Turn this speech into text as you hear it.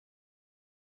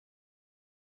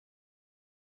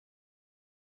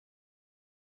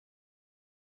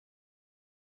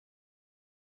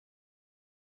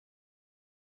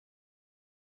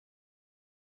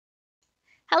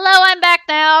Hello, I'm back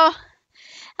now.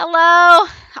 Hello.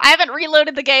 I haven't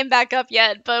reloaded the game back up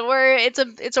yet, but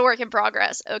it's a work in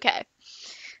progress. Okay.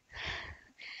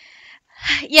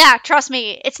 Yeah, trust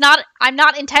me, I'm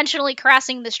not intentionally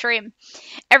crashing the stream.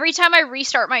 Every time I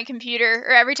restart my computer,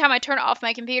 or every time I turn off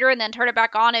my computer and then turn it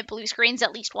back on, it blue screens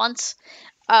at least once.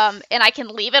 And I can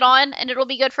leave it on and it'll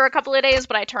be good for a couple of days,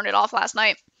 but I turned it off last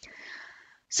night.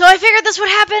 So I figured this would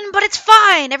happen, but it's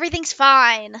fine. Everything's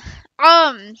fine.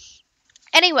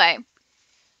 Anyway.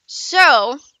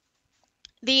 So,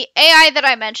 the AI that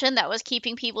I mentioned that was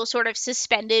keeping people sort of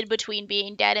suspended between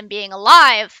being dead and being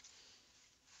alive,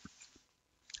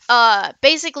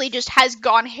 basically just has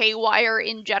gone haywire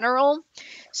in general.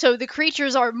 So the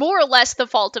creatures are more or less the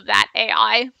fault of that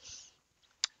AI.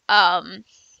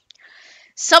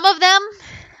 Some of them,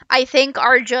 I think,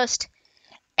 are just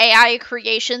AI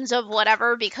creations of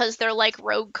whatever because they're like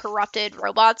rogue corrupted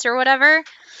robots or whatever.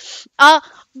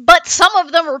 But some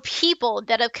of them are people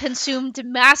that have consumed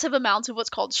massive amounts of what's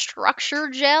called structure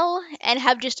gel and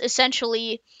have just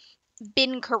essentially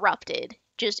been corrupted,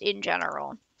 just in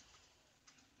general.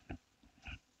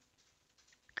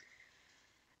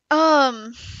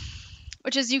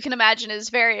 Which, as you can imagine, is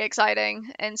very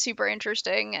exciting and super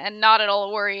interesting and not at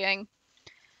all worrying.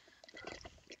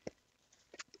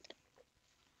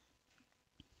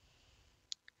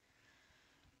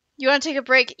 You want to take a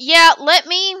break? Yeah, let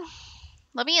me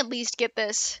at least get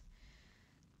this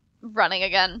running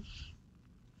again.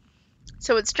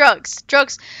 So it's drugs.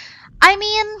 Drugs. I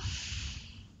mean,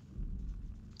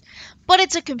 but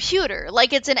it's a computer,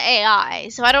 like it's an AI,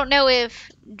 so I don't know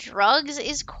if drugs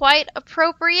is quite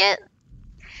appropriate.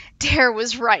 Dare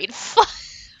was right.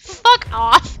 Fuck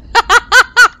off.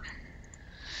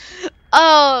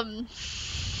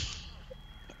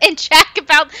 And Jack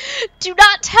do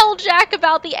not tell Jack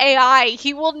about the AI.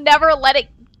 He will never let it.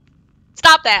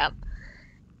 Stop that.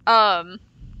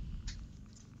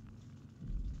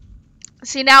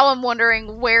 See, now I'm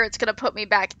wondering where it's gonna put me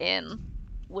back in,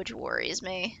 which worries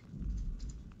me.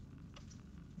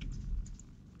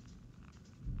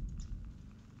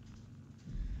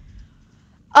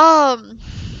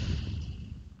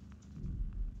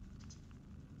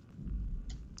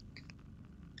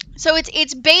 So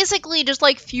it's basically just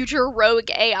like future rogue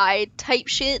AI type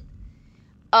shit.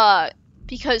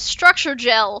 Because structure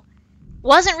gel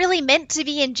wasn't really meant to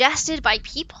be ingested by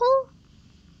people.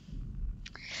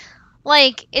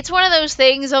 Like, it's one of those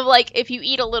things of like, if you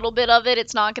eat a little bit of it,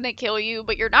 it's not gonna kill you,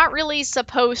 but you're not really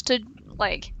supposed to,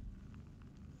 like,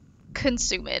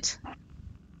 consume it.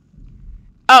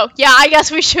 Oh, yeah, I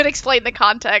guess we should explain the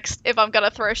context if I'm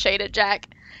gonna throw shade at Jack.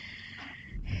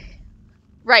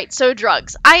 Right, so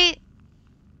drugs.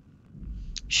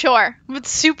 Sure, with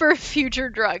super future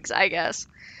drugs, I guess.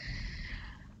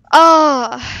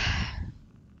 Oh.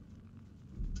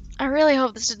 I really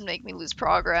hope this didn't make me lose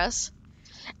progress.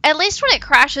 At least when it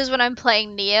crashes when I'm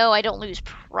playing Neo, I don't lose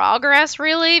progress,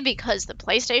 really, because the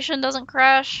PlayStation doesn't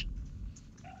crash.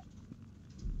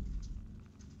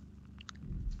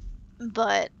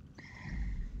 But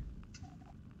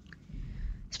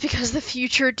it's because the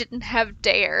future didn't have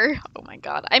Dare. Oh my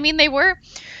god. I mean, they were...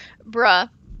 Bruh.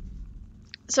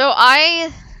 So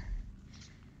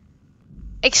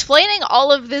explaining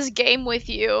all of this game with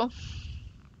you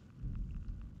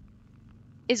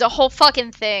is a whole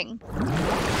fucking thing.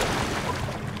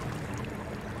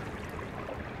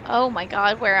 Oh my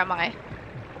god, where am I?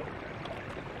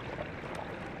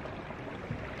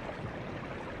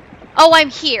 Oh, I'm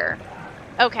here.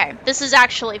 Okay, this is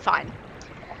actually fine.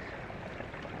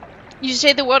 You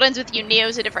say the world ends with you,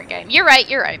 Neo's a different game. You're right,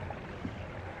 you're right.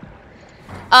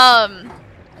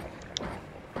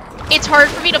 It's hard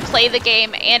for me to play the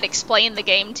game and explain the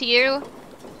game to you.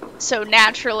 So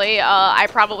naturally, I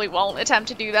probably won't attempt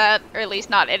to do that, or at least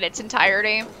not in its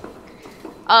entirety.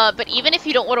 But even if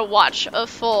you don't want to watch a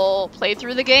full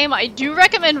playthrough of the game, I do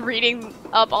recommend reading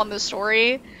up on the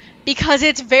story, because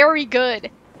it's very good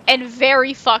and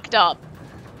very fucked up.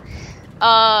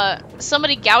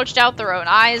 Somebody gouged out their own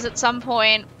eyes at some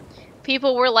point.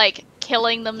 People were, like,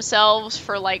 killing themselves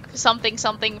for, like,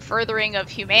 something furthering of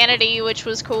humanity, which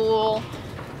was cool.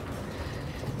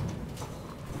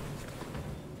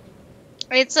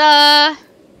 It's a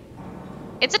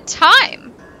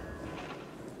time.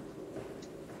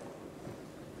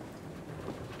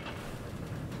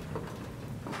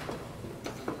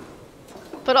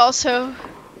 But also,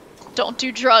 don't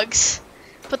do drugs.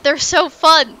 But they're so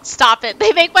fun. Stop it.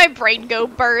 They make my brain go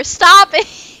burst. Stop it.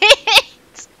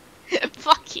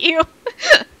 Fuck you.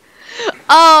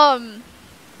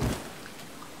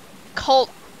 Cult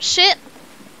shit.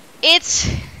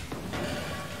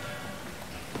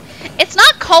 It's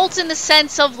not cult in the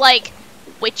sense of, like,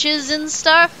 witches and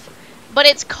stuff, but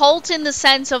it's cult in the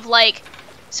sense of, like,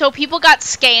 so people got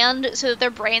scanned so that their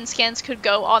brain scans could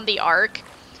go on the Ark,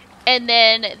 and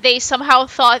then they somehow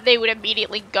thought they would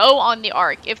immediately go on the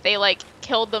Ark if they, like,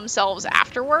 killed themselves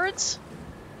afterwards.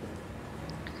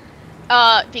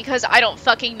 Because I don't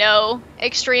fucking know.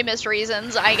 Extremist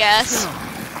reasons, I guess.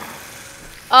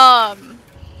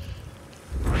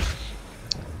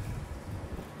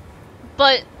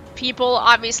 But people,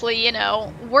 obviously, you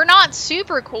know, were not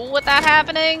super cool with that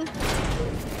happening.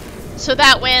 So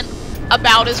that went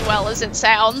about as well as it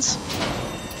sounds.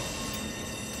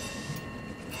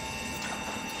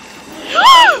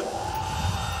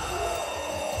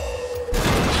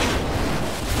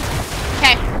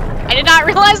 Okay. I did not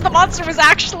realize the monster was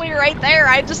actually right there.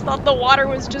 I just thought the water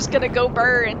was just gonna go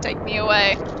burr and take me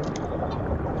away.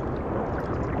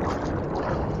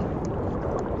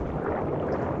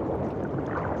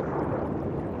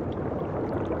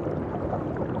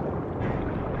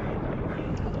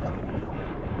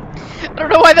 I don't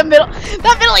know why that middle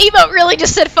emote really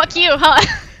just said fuck you, huh?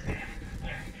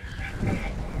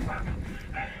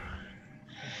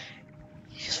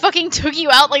 Just fucking took you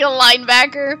out like a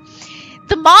linebacker.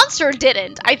 The monster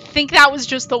didn't. I think that was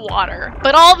just the water.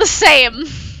 But all the same.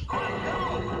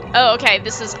 Oh, okay,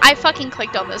 this is... I fucking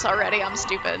clicked on this already. I'm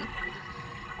stupid.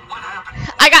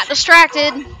 I got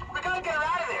distracted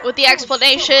with the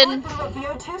explanation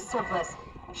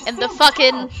and the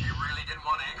fucking...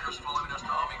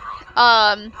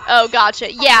 oh,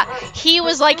 gotcha. Yeah, he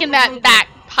was like in that back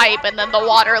pipe and then the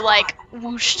water like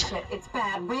whooshed. It's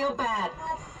bad, real bad.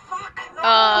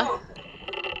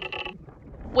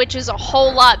 Which is a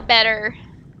whole lot better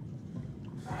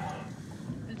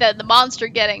than the monster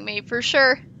getting me, for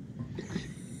sure.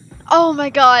 Oh my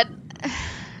god.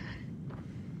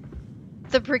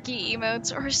 The bricky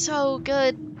emotes are so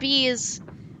good. Bees.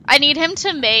 I need him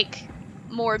to make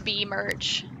more bee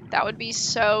merch. That would be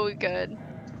so good.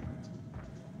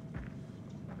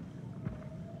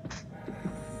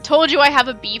 Told you I have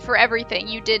a bee for everything.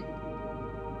 You did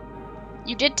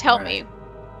tell me.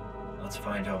 Let's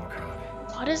find Omicron.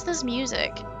 What is this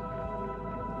music?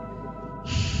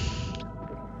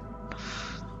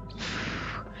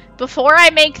 Before I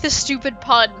make the stupid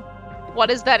pun, what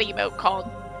is that emote called?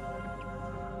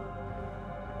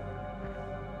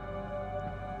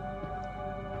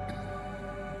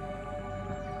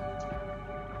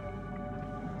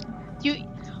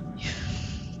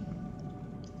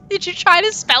 Did you try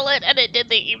to spell it and it did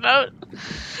the emote?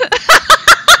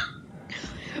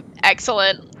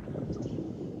 Excellent.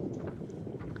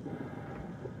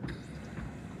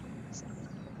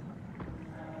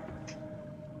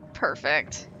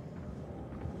 Perfect.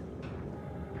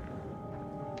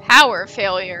 Power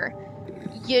failure.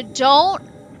 You don't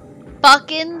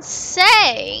fucking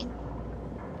say.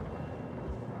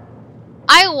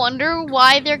 I wonder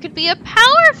why there could be a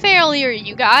power failure,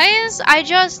 you guys.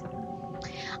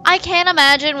 I can't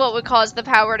imagine what would cause the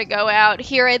power to go out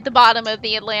here at the bottom of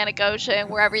the Atlantic Ocean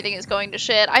where everything is going to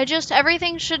shit.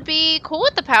 Everything should be cool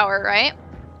with the power, right?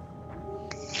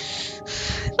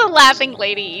 The laughing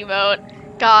lady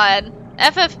emote. God.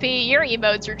 FFP, your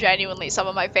emotes are genuinely some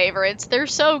of my favorites. They're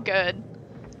so good.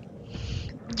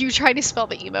 You try to spell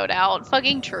the emote out.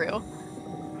 Fucking true.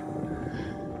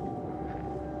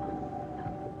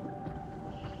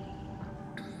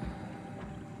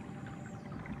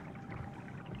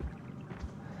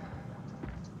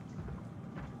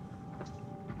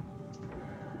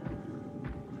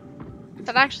 Did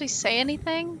that actually say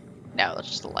anything? No, that's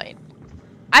just a light.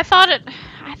 I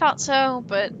thought so,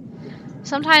 but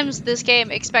sometimes this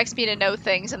game expects me to know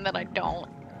things and then I don't.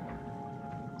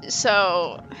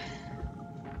 So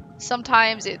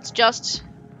sometimes it's just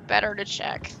better to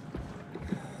check.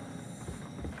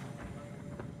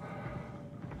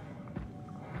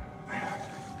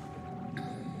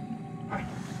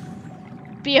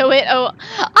 B-O-8-O.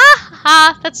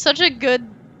 Ah! That's such a good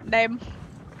name.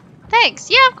 Thanks.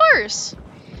 Yeah, of course.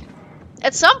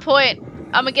 At some point,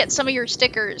 I'm gonna get some of your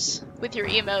stickers with your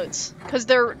emotes, cause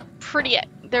they're pretty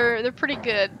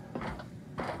good.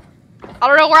 I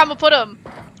don't know where I'm gonna put them,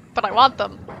 but I want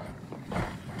them.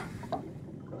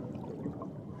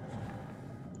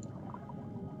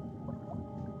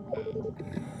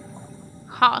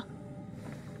 Huh.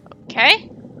 Okay.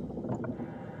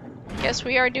 Guess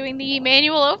we are doing the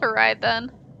manual override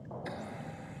then.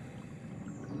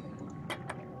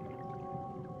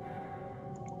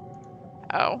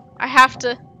 Oh, I have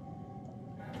to...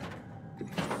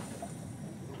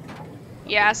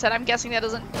 Yeah, I said I'm guessing that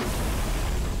doesn't...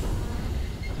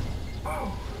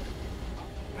 Whoa.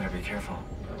 Better be careful.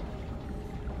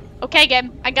 Okay,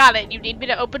 game. I got it. You need me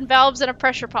to open valves and a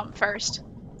pressure pump first.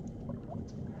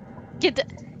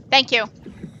 Thank you.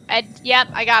 Yep,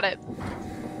 I got it.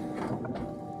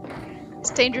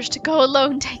 It's dangerous to go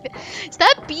alone. Take it. Is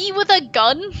that bee with a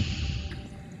gun?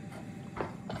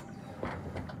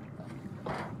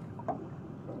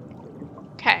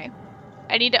 Okay.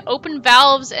 I need to open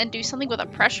valves and do something with a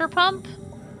pressure pump?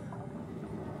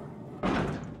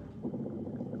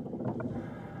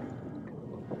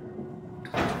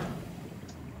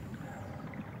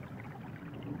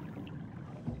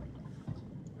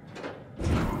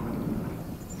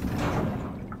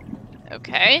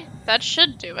 Okay, that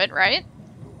should do it, right?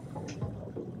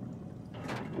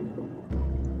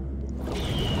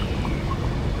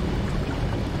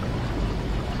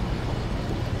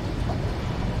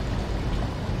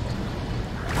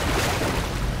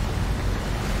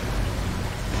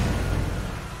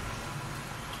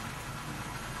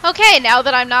 Okay, now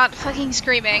that I'm not fucking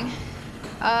screaming.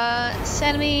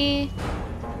 Send me...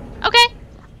 Okay.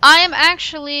 I am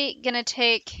actually gonna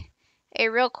take a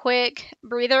real quick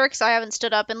breather because I haven't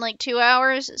stood up in like 2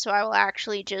 hours, so I will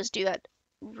actually just do that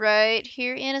right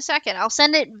here in a second. I'll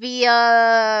send it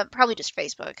via probably just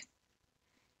Facebook.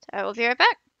 So I will be right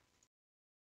back.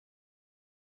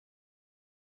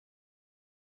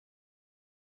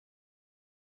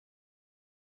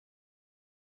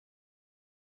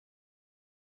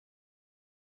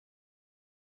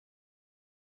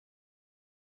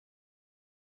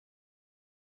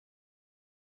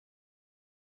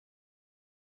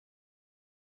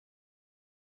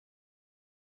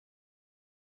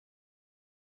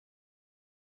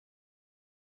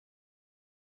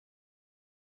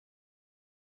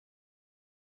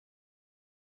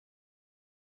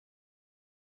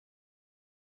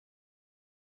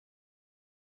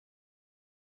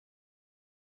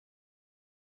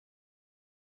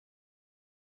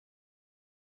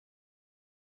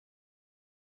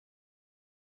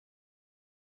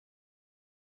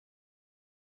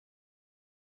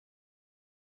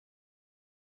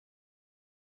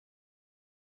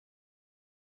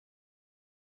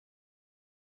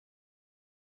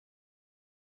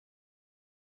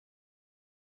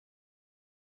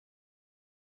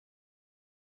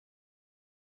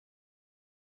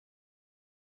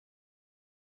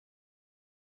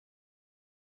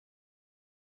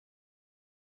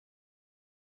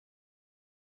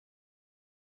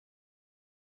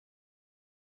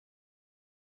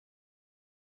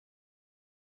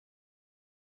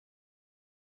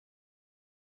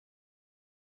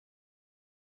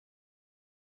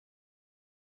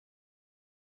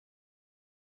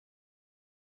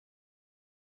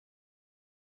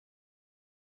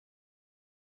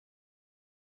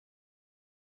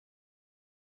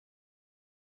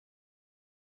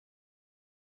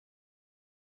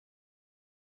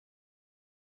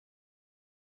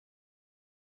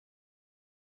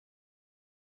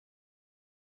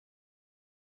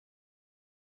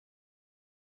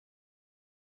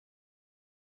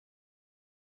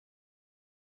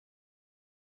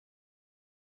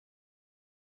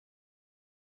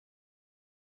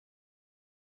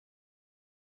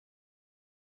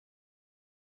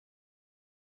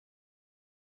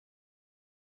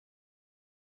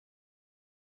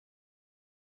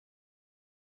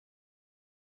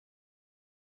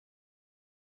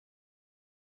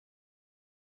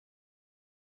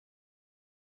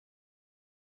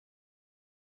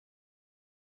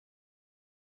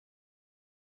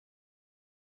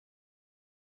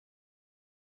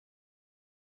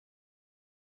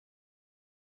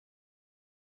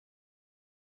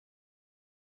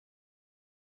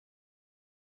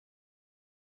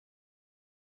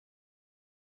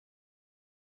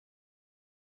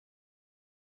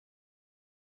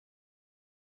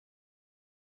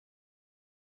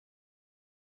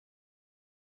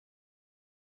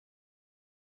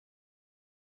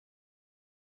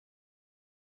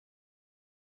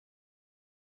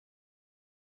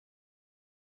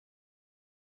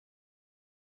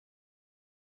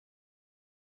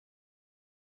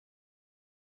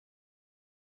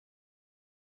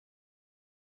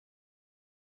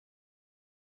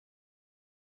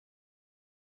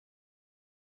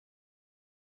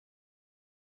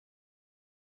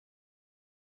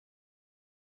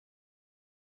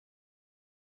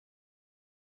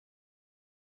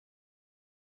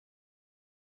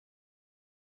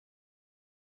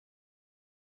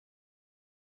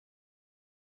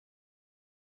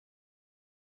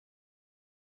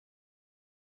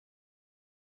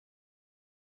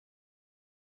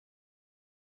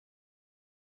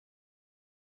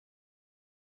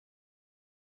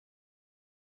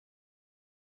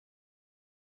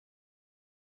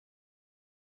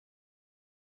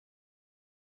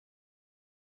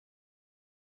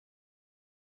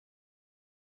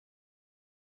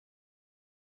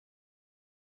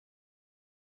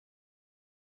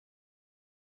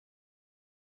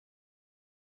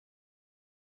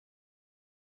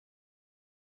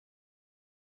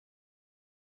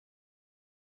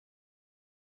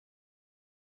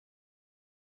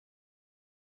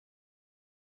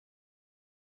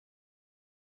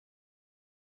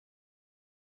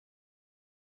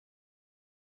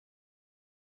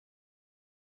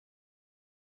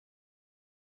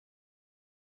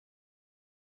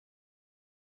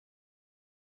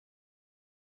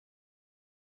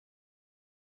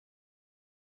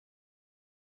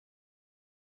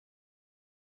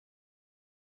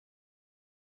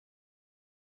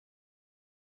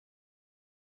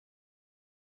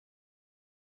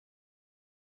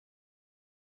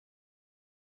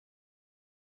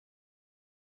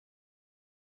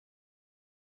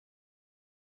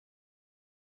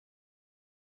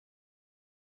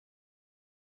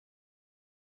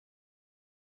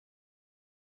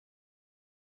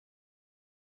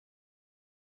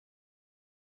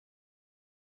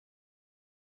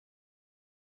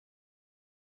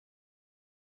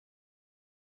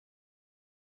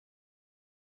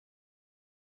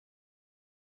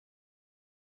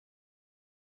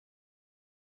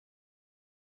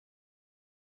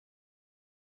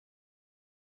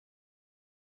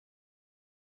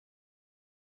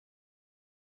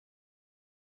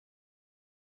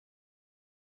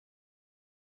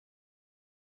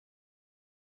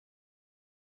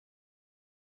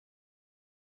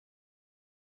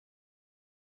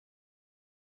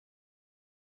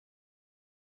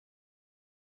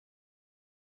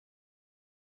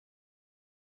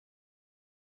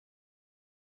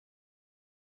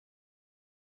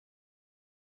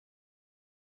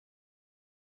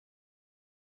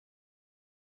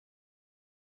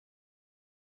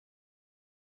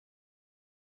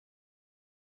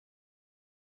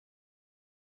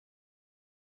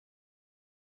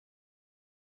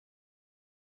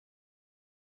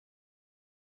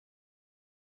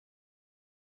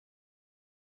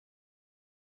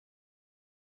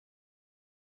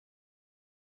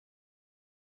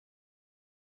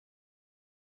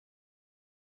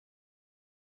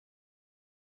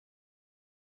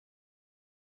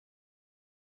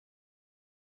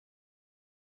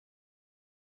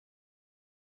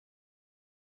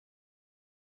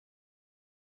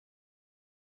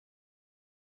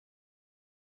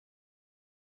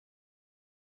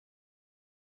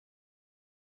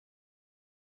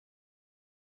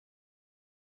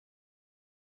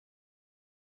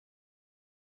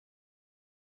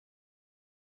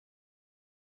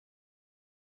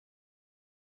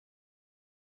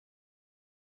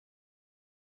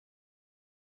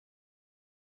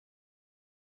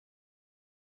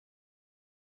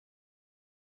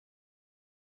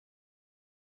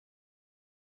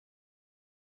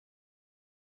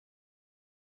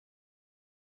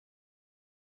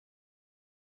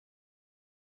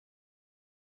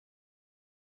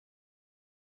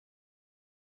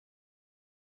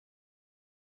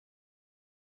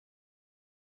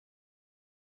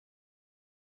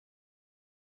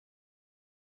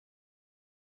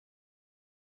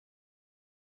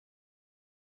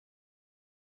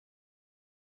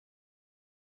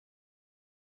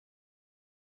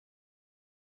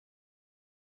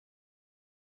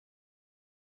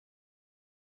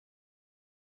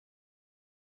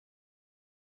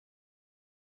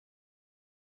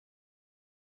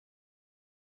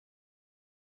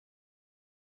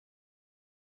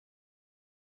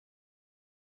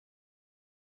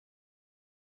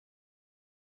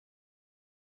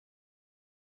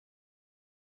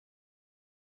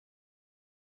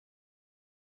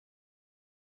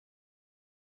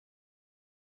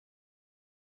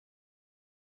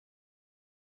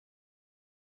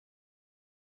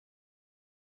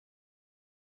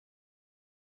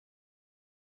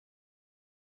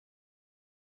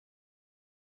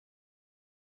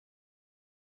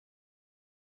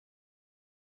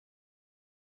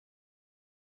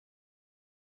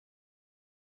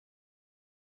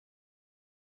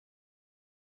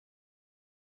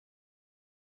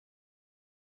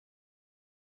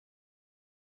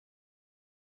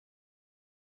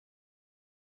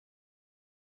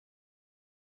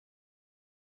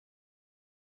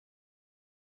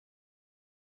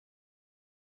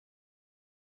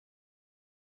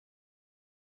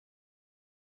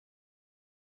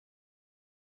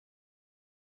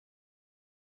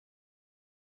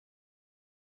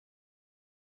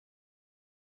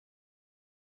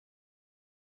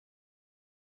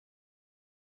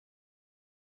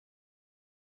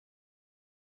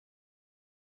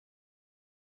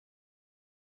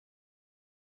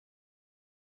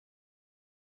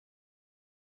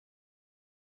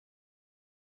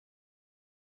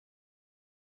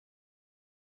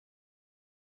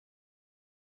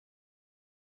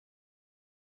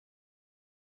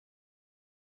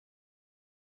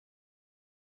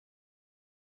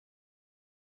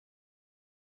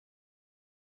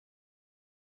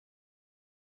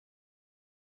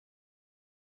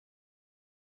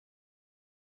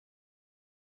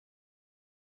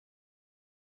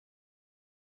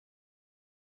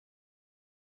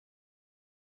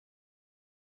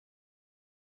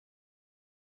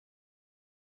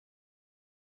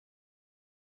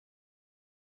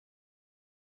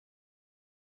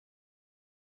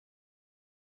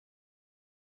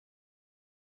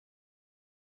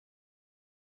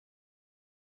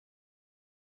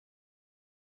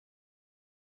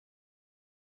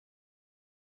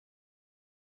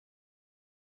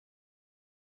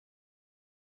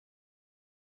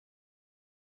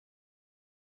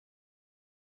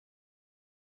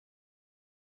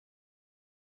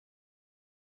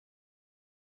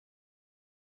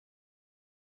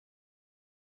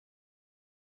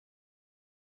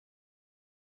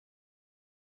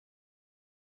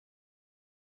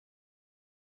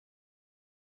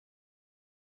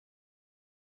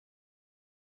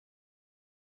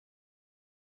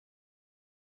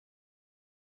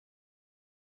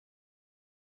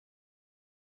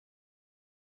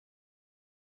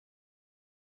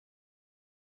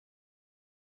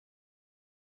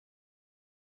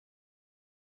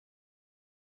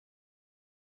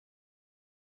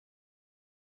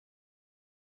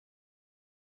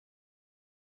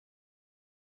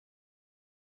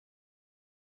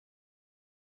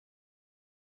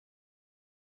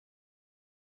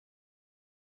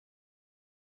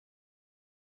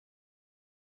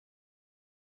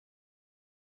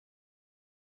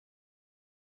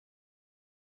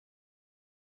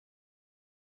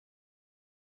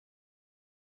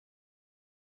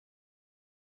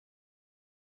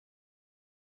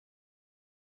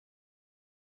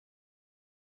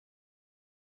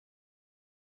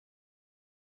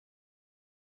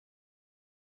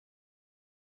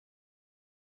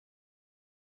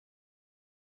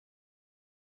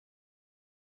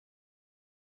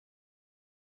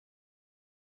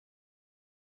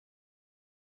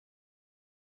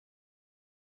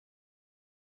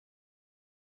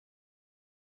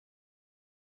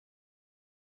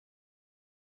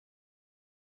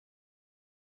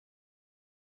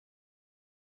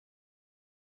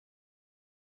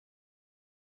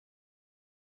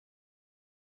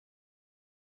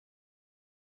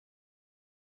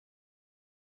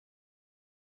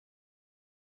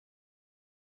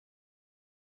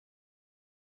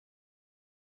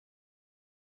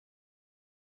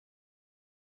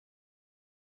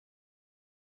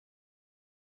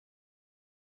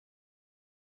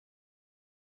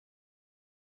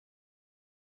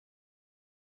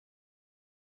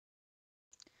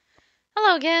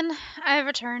 Hello again. I have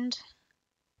returned.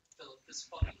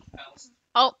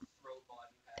 Oh,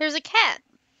 there's a cat.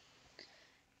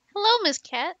 Hello, Miss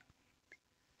Cat.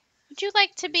 Would you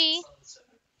like to be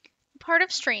part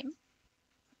of stream?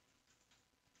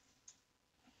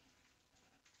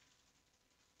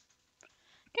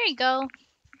 There you go.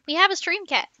 We have a stream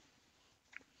cat.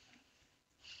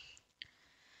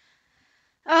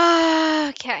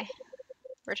 Okay.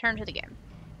 Return to the game.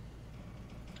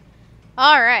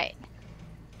 Alright.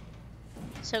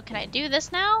 So can I do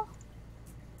this now?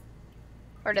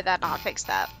 Or did that not fix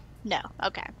that? No.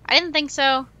 Okay. I didn't think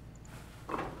so.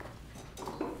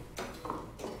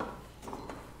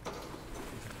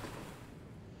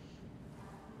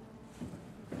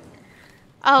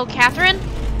 Oh, Catherine?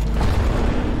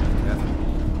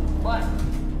 Catherine, What?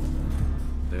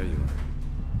 there you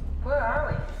are. Where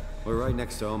are we? We're right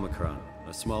next to Omicron,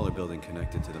 a smaller building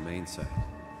connected to the main site.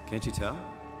 Can't you tell?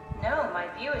 No, my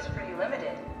view is pretty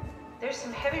limited. There's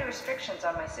some heavy restrictions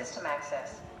on my system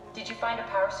access. Did you find a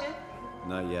power suit?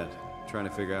 Not yet. Trying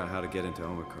to figure out how to get into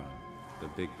Omicron, the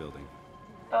big building.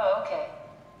 Oh, okay.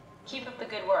 Keep up the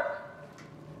good work.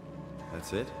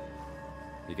 That's it?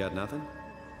 You got nothing?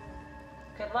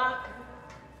 Good luck.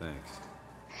 Thanks.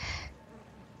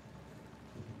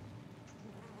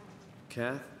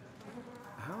 Kath,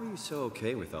 how are you so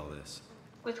okay with all this?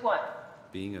 With what?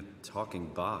 Being a talking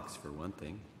box, for one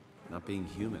thing. Not being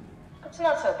human. It's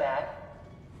not so bad.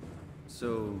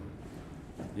 So,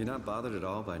 you're not bothered at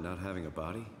all by not having a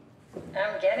body?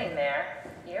 I'm getting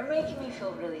there. You're making me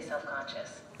feel really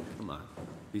self-conscious. Come on,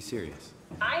 be serious.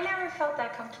 I never felt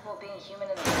that comfortable being human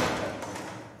in the first place.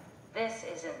 This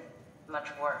isn't much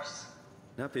worse.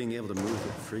 Not being able to move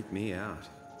would freak me out.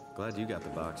 Glad you got the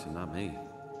box and not me.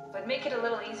 Would make it a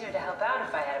little easier to help out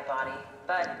if I had a body,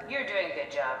 but you're doing a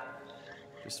good job.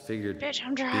 Just figured Bitch,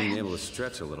 I'm being trying. able to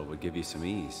stretch a little would give you some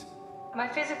ease. My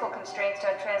physical constraints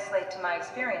don't translate to my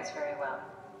experience very well.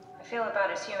 I feel about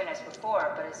as human as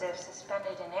before, but as if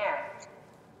suspended in air.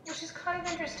 Which is kind of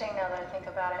interesting now that I think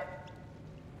about it.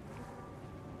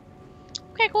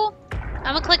 Okay, cool.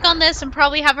 I'm gonna click on this and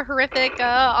probably have a horrific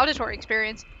auditory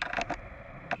experience.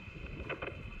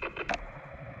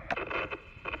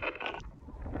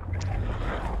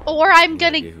 Or I'm Any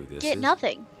gonna idea who this get is?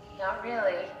 nothing. Not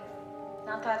really.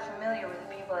 Not that familiar with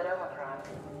the people at Omicron.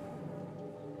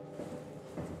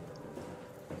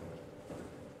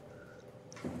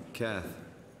 Kath,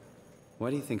 why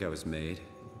do you think I was made?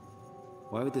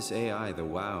 Why would this AI, the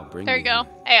WoW, bring There me you go.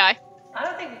 here? AI. I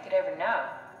don't think we could ever know.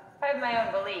 I have my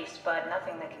own beliefs, but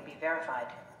nothing that can be verified.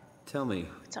 Tell me,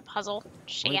 It's a puzzle. why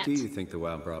Shit. do you think the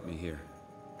WoW brought me here?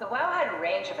 The WoW had a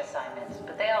range of assignments,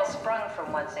 but they all sprung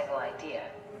from one single idea.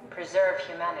 Preserve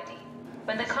humanity.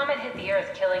 When the comet hit the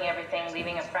Earth, killing everything,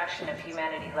 leaving a fraction of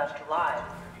humanity left alive,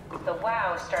 the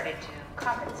WoW started to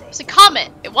compensate. It's a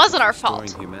comet. It wasn't our Restoring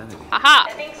fault. humanity. Haha.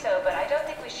 I think so, but I don't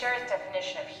think we share its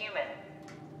definition of human.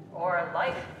 Or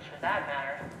life, for that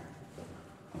matter.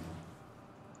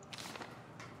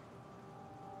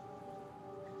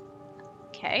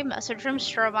 Okay, message from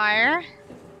Strohmeyer.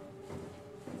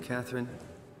 Catherine,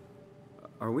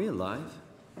 are we alive?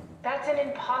 That's an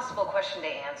impossible question to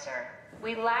answer.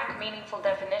 We lack meaningful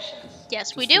definitions.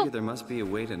 Yes, we Just figured do. there must be a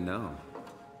way to know.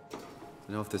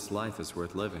 To know if this life is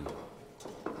worth living.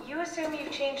 You assume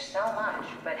you've changed so much,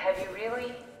 but have you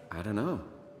really? I don't know.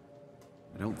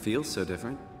 I don't feel so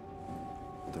different.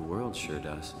 The world sure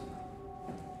does.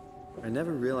 I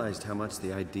never realized how much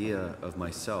the idea of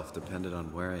myself depended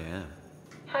on where I am.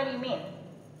 How do you mean?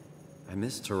 I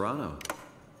miss Toronto.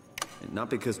 And not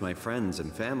because my friends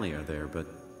and family are there, but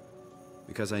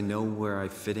because I know where I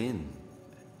fit in.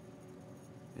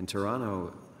 In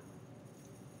Toronto,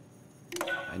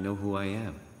 I know who I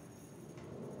am.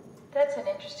 That's an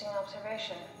interesting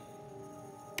observation.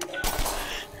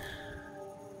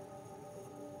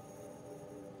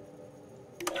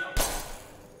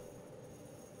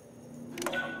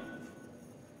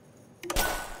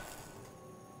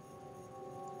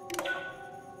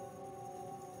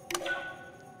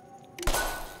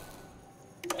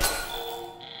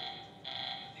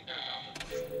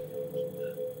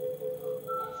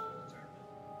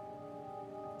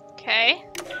 Okay.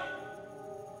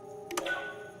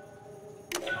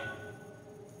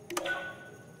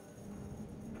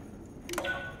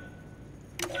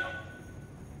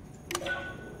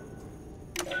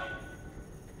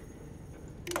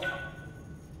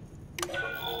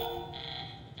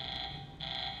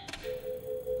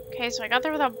 Okay, so I got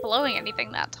there without blowing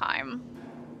anything that time.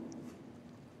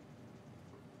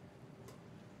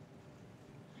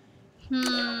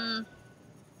 Hmm.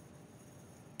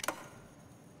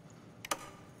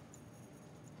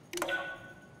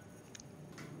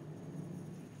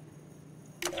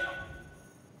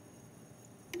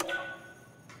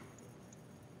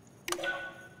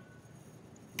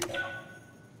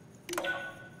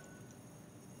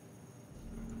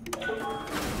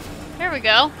 There we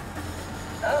go.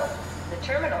 Oh, the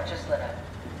terminal just lit up.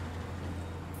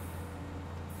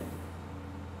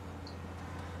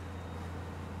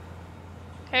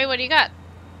 Okay, what do you got?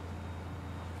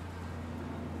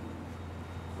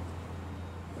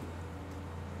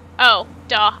 Oh,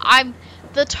 duh.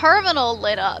 The terminal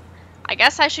lit up. I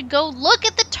guess I should go look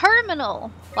at the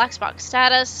terminal. Black box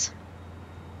status.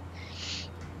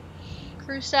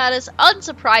 Crew status.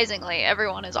 Unsurprisingly,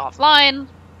 everyone is offline.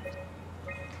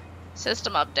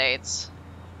 System updates.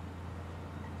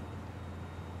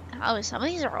 Oh, some of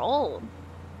these are old.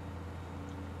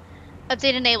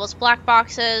 Update enables black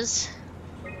boxes.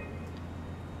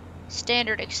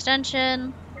 Standard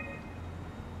extension.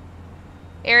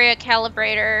 Area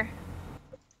calibrator.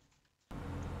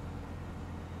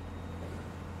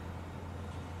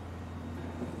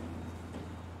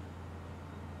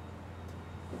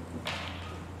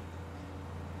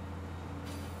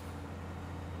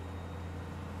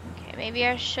 Okay, maybe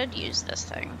I should use this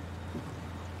thing.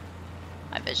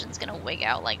 My vision's gonna wig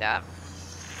out like that.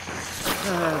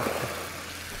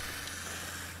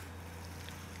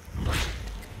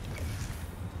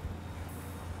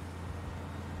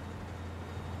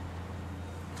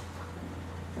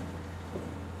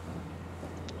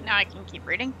 Now I can keep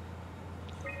reading.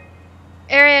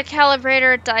 Area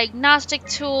calibrator, diagnostic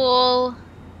tool,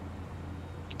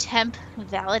 temp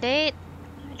validate.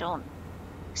 I don't.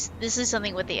 This is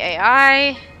something with the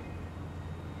AI.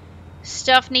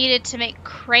 Stuff needed to make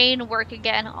Crane work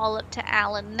again, all up to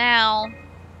Alan now.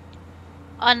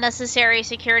 Unnecessary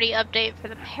security update for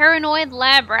the paranoid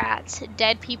lab rats.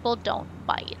 Dead people don't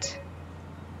bite.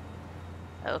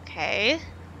 Okay.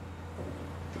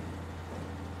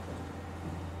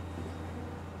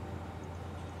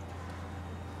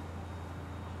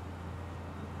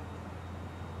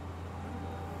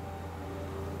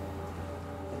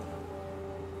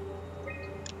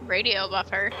 Radio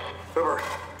buffer. Uber,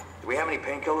 do we have any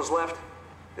painkillers left?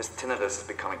 This tinnitus is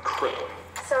becoming crippling.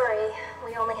 Sorry,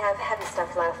 we only have heavy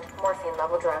stuff left. Morphine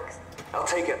level drugs. I'll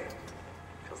take it.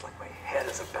 Feels like my head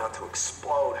is about to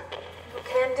explode.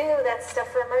 Can do, that's stuff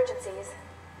for emergencies.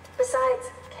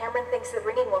 Besides, Cameron thinks the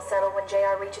ringing will settle when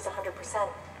JR reaches 100%.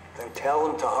 Then tell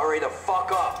him to hurry the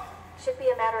fuck up. Should be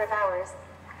a matter of hours.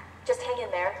 Just hang in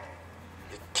there.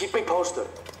 Keep me posted.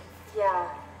 Yeah,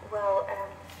 well,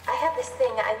 I have this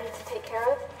thing I need to take care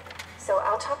of, so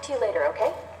I'll talk to you later,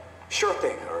 okay? Sure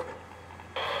thing, Herb.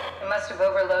 It must have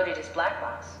overloaded his black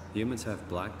box. Humans have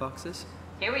black boxes?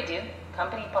 Here we do.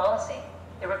 Company policy.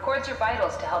 It records your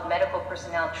vitals to help medical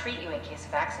personnel treat you in case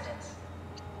of accidents.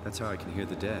 That's how I can hear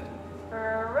the dead.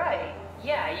 Right.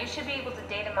 Yeah, you should be able to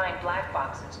data mine black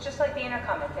boxes, just like the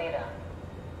intercom in Theta.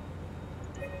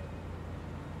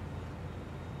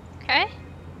 Okay.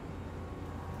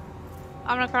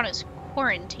 Omicron is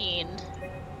quarantined,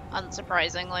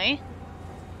 unsurprisingly.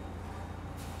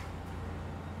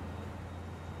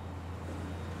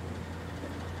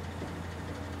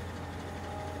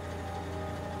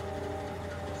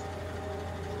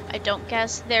 I don't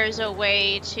guess there's a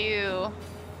way to...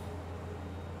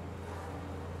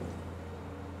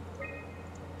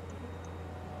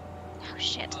 Oh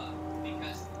shit.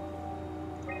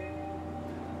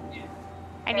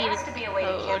 I There need has to be a way to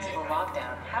code. cancel the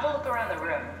lockdown. Have a look around the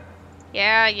room.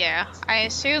 Yeah. I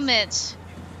assume it's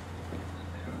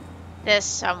this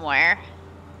somewhere.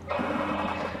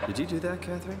 Did you do that,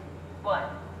 Catherine? What?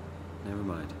 Never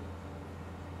mind.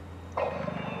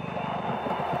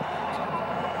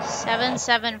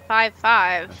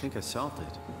 7755. I think I solved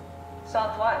it.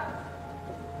 Solved what?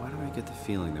 Why do I get the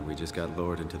feeling that we just got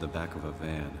lowered into the back of a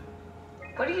van?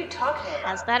 What are you talking about?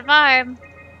 Has that vibe.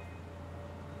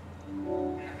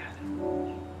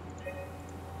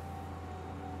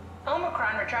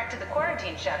 Omicron retracted the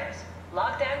quarantine shutters.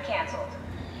 Lockdown canceled.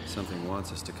 Something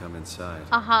wants us to come inside.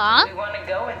 Uh-huh. We want to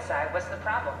go inside. What's the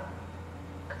problem?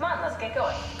 Come on, let's get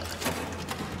going.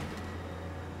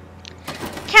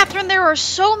 Catherine, there are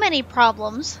so many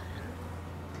problems.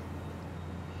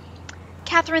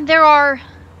 Catherine, there are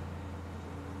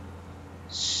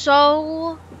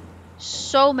so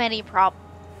many problems.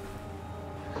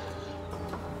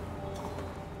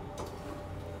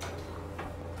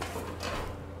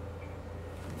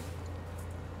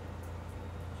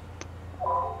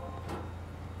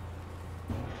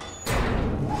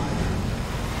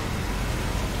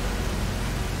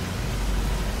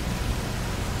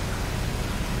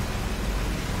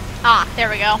 Ah, there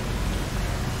we go.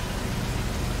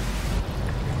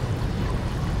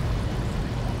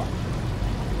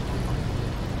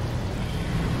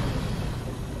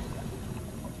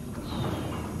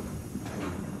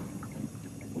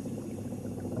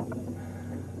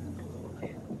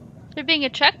 There being a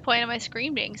checkpoint and my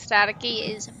screen being staticky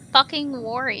is fucking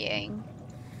worrying.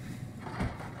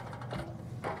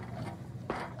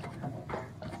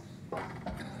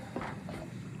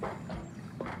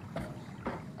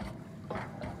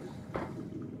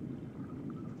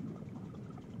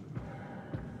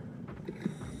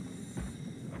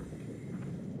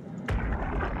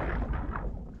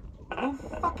 Won't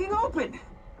fucking open!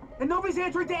 And nobody's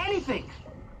answering to anything!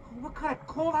 What kind of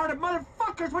cold-hearted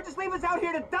motherfuckers would just leave us out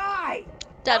here to die?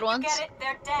 Dead ones. Get it?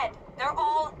 They're dead. They're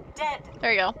all dead.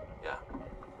 There you go. Yeah.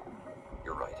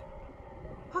 You're right.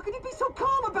 How can you be so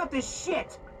calm about this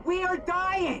shit? We are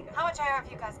dying! How much air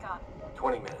have you guys got?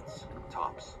 20 minutes.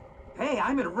 Tops. Hey,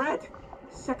 I'm in red.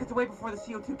 Seconds away before the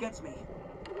CO2 gets me.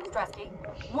 Stresky.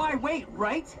 Why wait,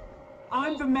 right?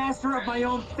 I'm the master of my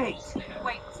own fate.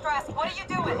 Wait, Stress, what are you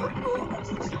doing?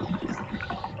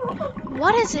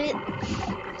 What is it?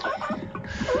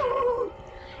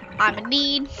 I'm in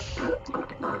need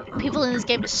people in this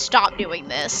game to stop doing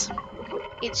this.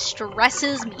 It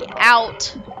stresses me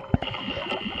out.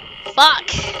 Fuck.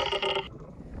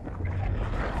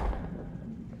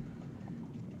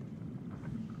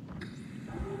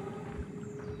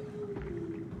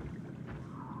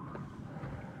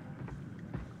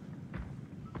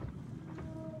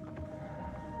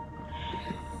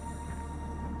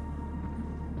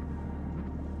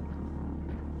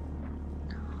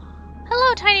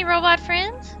 Hello, tiny robot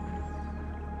friends.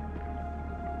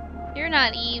 You're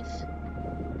not Eve.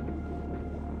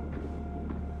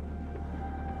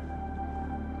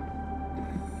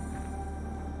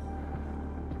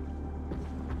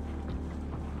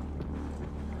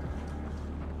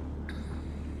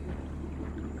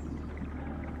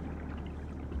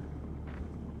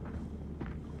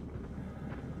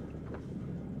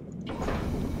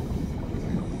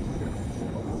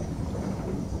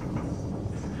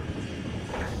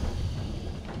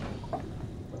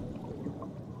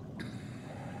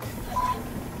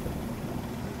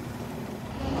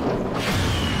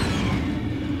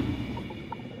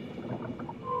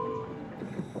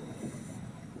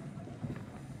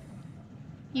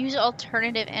 Use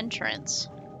alternative entrance.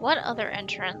 What other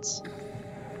entrance?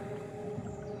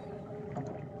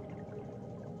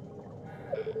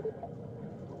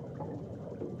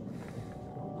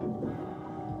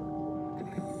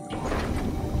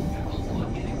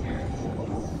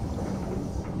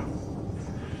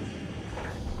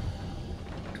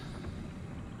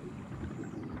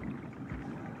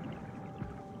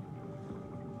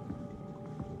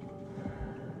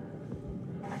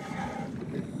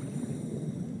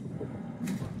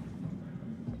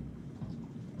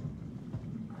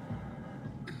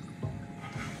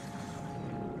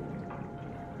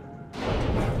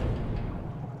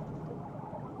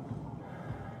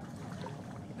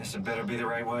 This had better be the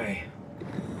right way.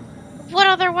 What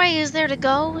other way is there to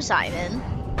go, Simon?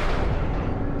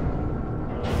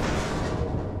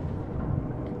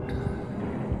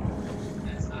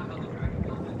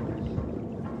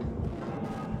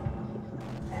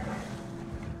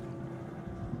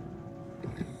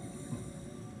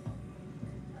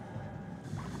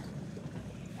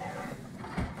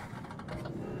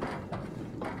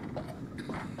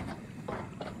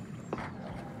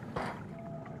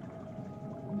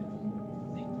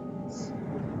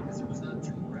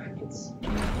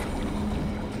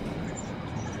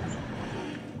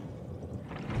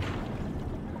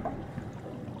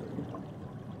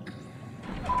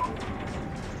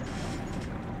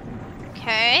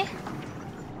 Okay.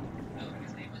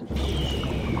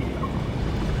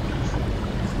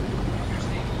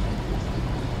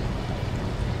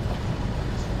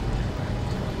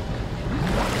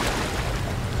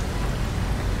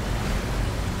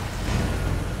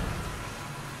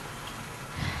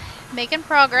 Making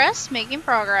progress, making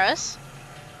progress.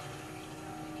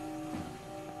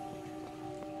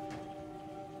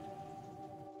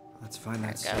 Let's find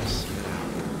that There it goes. switch.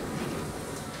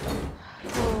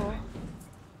 Ooh.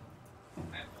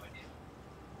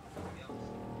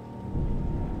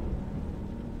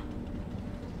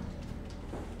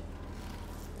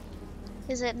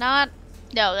 Is it not?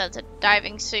 No, that's a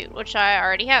diving suit, which I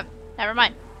already have. Never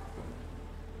mind.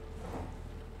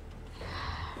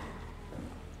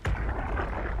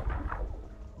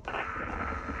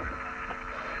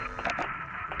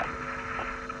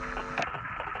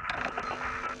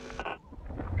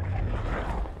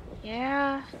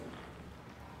 Yeah.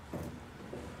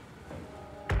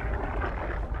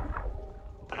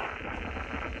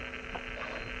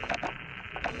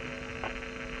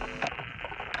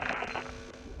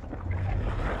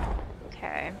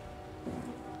 Okay.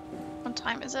 What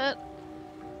time is it?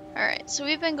 Alright, so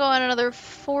we've been going another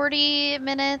 40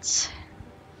 minutes.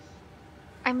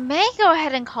 I may go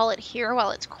ahead and call it here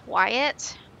while it's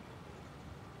quiet.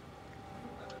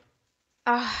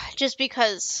 Just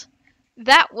because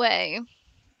that way,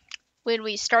 when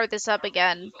we start this up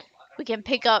again, we can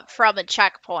pick up from a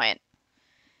checkpoint.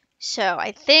 So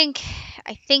I think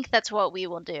that's what we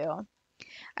will do.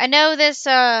 I know this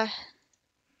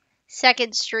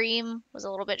second stream was a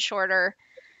little bit shorter,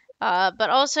 but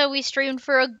also we streamed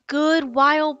for a good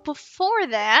while before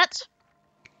that.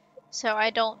 So I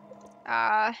don't,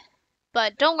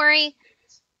 but don't worry,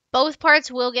 both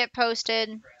parts will get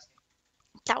posted.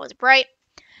 That was bright.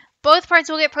 Both parts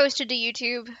will get posted to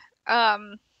YouTube.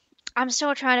 I'm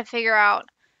still trying to figure out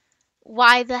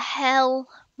why the hell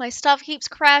my stuff keeps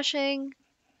crashing.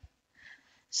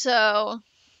 So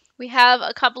we have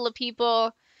a couple of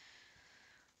people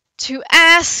to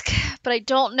ask, but I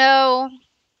don't know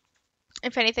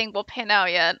if anything will pan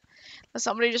out yet.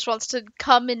 Somebody just wants to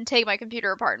come and take my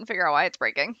computer apart and figure out why it's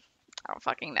breaking. I don't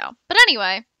fucking know. But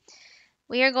anyway,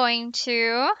 we are going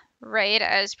to raid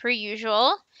as per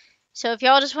usual. So if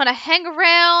y'all just want to hang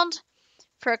around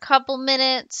for a couple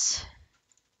minutes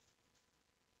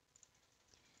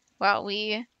while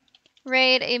we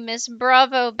raid a Miss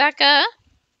Bravo Becca.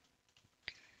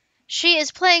 She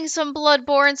is playing some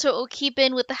Bloodborne, so it will keep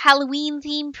in with the Halloween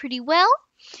theme pretty well.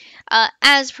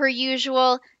 As per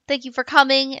usual, thank you for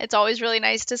coming. It's always really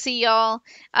nice to see y'all.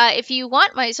 If you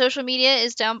want, my social media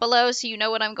is down below, so you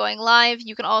know when I'm going live.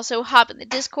 You can also hop in the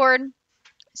Discord,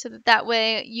 so that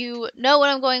way you know when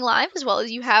I'm going live, as well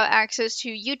as you have access to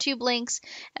YouTube links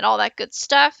and all that good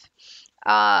stuff.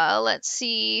 Let's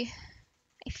see.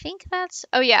 I think that's...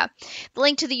 Oh, yeah. The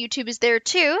link to the YouTube is there,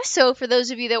 too. So for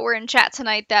those of you that were in chat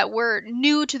tonight that were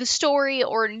new to the story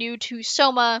or new to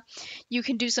SOMA, you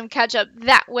can do some catch-up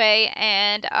that way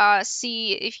and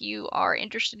see if you are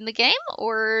interested in the game,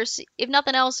 or if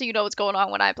nothing else, so you know what's going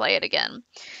on when I play it again.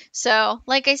 So,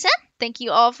 like I said, thank you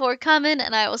all for coming,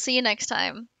 and I will see you next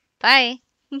time. Bye!